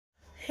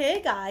Okay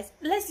guys,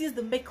 let's use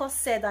the makeup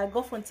set that I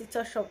got from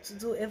TikTok shop to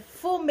do a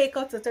full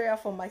makeup tutorial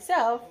for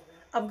myself.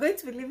 I'm going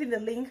to be leaving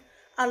the link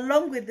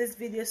along with this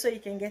video so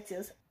you can get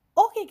yours.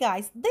 Okay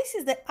guys, this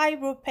is the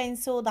eyebrow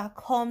pencil that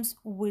comes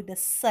with the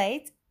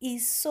set.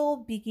 It's so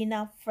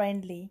beginner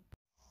friendly.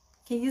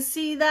 Can you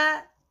see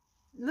that?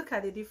 Look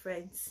at the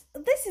difference.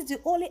 This is the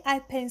only eye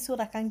pencil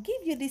that can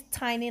give you these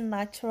tiny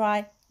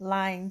natural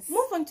lines.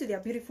 Move on to their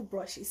beautiful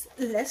brushes.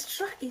 Let's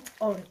try it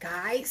on,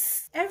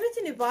 guys.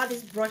 Everything about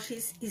these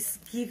brushes is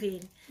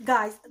giving.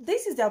 Guys,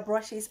 this is their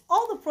brushes.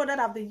 All the product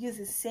I've been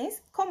using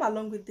since come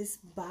along with this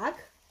bag.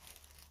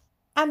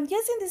 I'm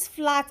using this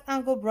flat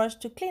angle brush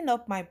to clean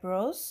up my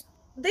brows.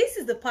 This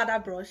is the powder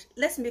brush.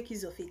 Let's make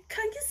use of it.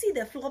 Can you see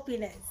the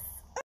floppiness?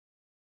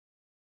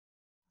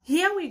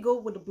 Here we go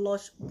with the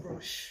blush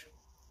brush.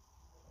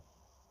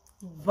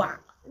 Wow,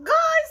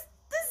 guys,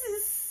 this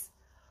is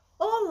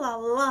oh la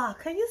la,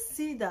 can you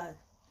see that?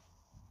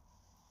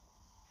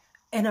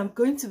 And I'm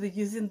going to be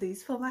using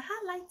this for my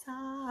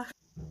highlighter.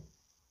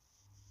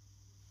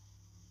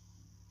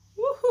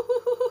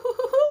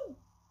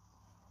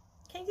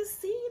 Can you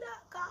see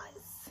that,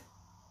 guys?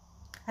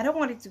 I don't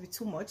want it to be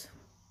too much.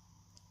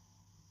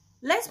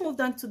 Let's move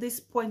down to this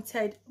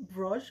pointed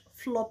brush,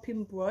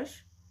 flopping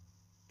brush.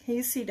 Can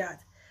you see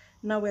that?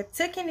 Now we're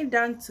taking it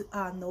down to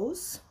our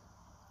nose.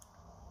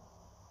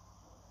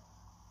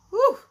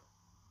 Woo!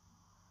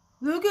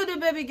 Look at the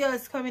baby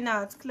girls coming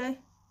out, Clay.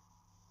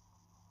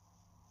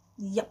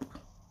 Yep.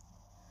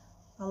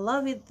 I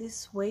love it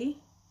this way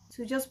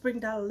to just bring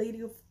that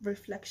little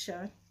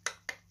reflection.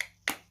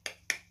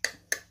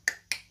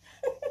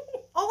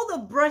 All the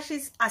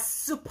brushes are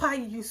super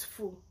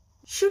useful.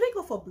 Should we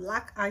go for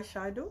black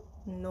eyeshadow?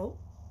 No.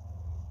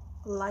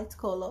 Light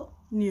color,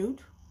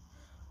 nude.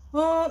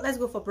 Oh, let's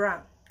go for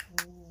brown.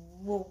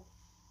 Whoa.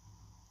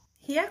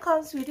 Here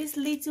comes with this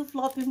little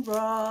flopping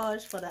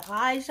brush for the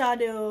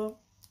eyeshadow.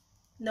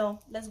 No,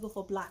 let's go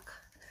for black.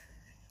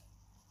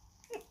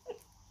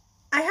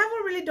 I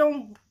haven't really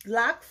done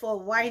black for a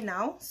while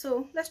now,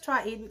 so let's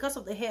try it because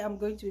of the hair I'm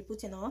going to be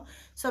putting on.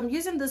 So I'm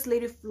using this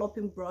little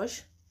flopping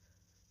brush,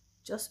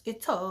 just a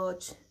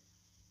touch.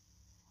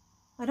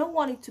 I don't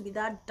want it to be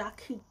that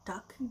darky.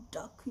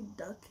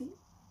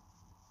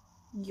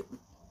 Yep.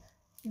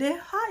 The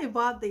high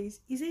about this,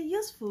 is it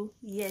useful?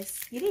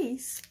 Yes, it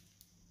is.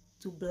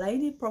 To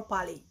blend it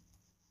properly.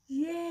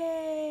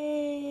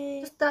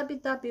 Yay! Just dab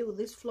it with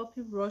this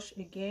floppy brush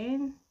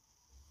again.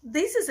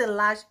 This is a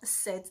large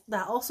set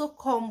that also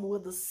come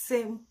with the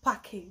same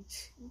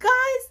package.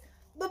 Guys,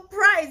 the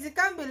price, you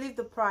can't believe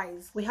the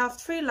price. We have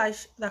 3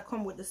 lash that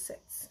come with the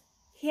sets.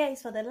 Here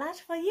is for the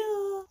lash for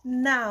you.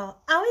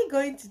 Now, are we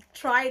going to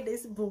try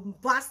this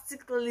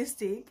bombastic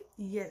lipstick?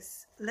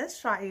 Yes,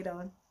 let's try it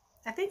on.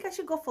 I think I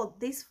should go for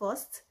this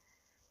first.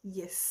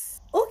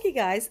 Yes. Okay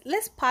guys,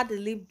 let's pat the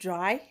lip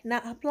dry.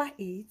 Now apply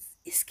it.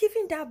 It's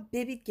giving that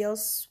baby girl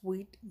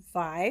sweet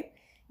vibe.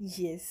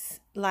 Yes,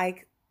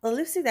 like a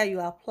lipstick that you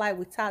apply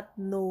without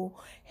no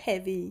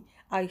heavy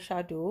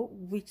eyeshadow,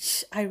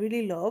 which I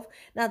really love.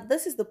 Now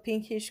this is the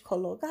pinkish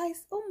color,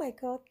 guys. Oh my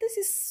god, this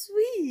is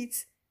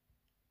sweet.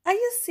 Are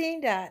you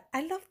seeing that?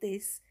 I love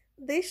this.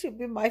 They should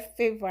be my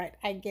favorite,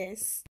 I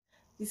guess.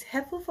 It's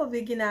helpful for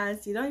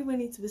beginners. You don't even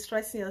need to be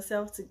stressing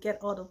yourself to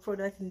get all the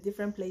products in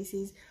different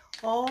places,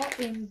 all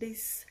in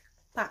this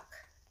pack.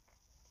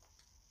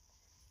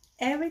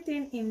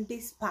 Everything in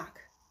this pack,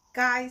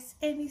 guys,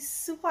 and it's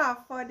super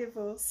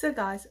affordable. So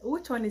guys,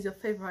 which one is your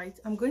favorite?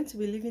 I'm going to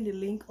be leaving the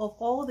link of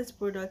all these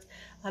products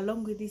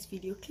along with this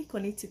video. Click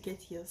on it to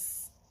get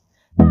yours.